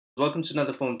Welcome to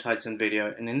another Form Titan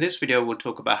video, and in this video we'll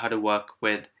talk about how to work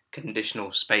with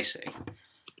conditional spacing.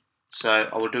 So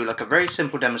I will do like a very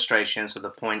simple demonstration so the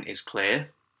point is clear.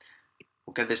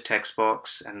 We'll get this text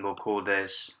box and we'll call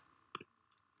this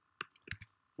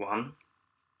 1,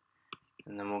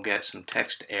 and then we'll get some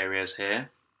text areas here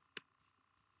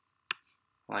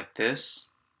like this.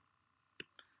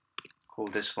 Call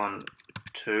this one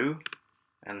 2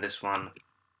 and this one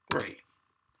 3,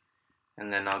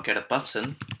 and then I'll get a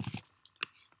button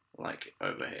like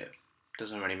over here.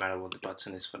 Doesn't really matter what the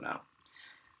button is for now.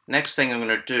 Next thing I'm going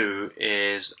to do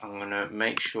is I'm going to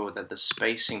make sure that the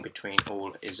spacing between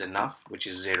all is enough, which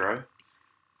is 0.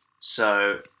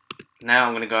 So now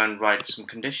I'm going to go and write some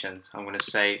conditions. I'm going to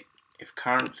say if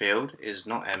current field is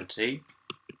not empty,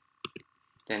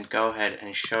 then go ahead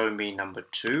and show me number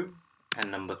 2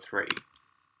 and number 3.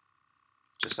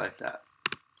 Just like that.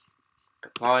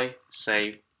 Apply,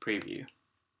 save, preview.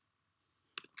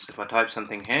 So if I type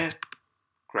something here,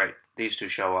 great, these two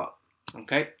show up.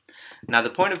 Okay. Now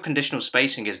the point of conditional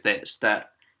spacing is this,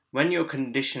 that when your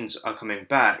conditions are coming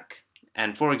back,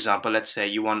 and for example, let's say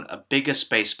you want a bigger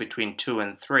space between 2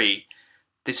 and 3,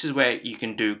 this is where you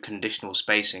can do conditional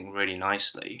spacing really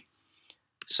nicely.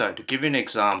 So to give you an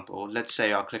example, let's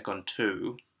say I'll click on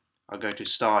 2, I'll go to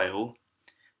Style,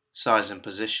 Size and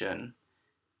Position,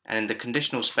 and in the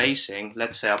conditional spacing,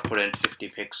 let's say I'll put in 50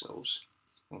 pixels.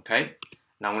 Okay.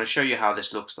 Now I'm going to show you how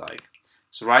this looks like.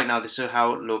 So right now this is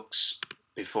how it looks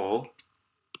before,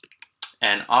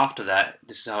 and after that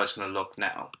this is how it's going to look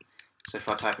now. So if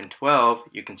I type in 12,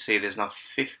 you can see there's now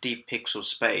 50 pixel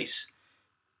space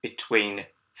between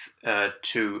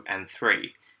 2 and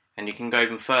 3, and you can go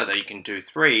even further. You can do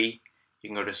 3, you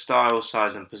can go to Style,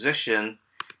 Size and Position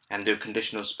and do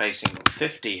conditional spacing of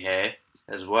 50 here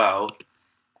as well,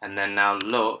 and then now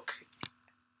look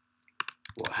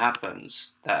what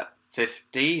happens. That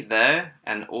 50 there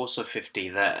and also 50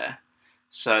 there.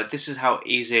 So this is how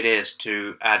easy it is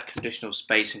to add conditional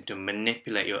spacing to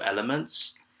manipulate your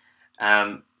elements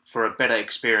for a better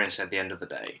experience at the end of the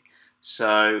day.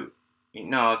 So you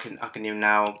know, I can even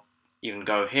now even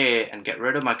go here and get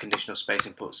rid of my conditional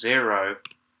spacing, put 0,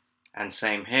 and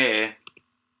same here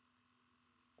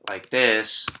like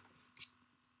this,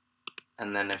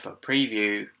 and then if I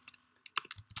preview,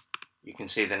 you can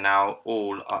see that now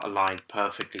all are aligned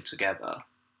perfectly together.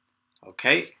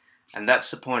 Okay, and that's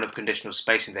the point of conditional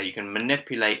spacing, that you can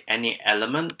manipulate any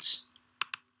element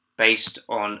based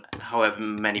on however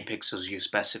many pixels you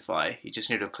specify. You just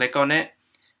need to click on it,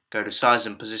 go to Size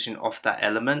and Position of that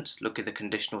element, look at the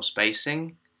conditional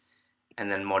spacing,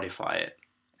 and then modify it.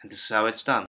 And this is how it's done.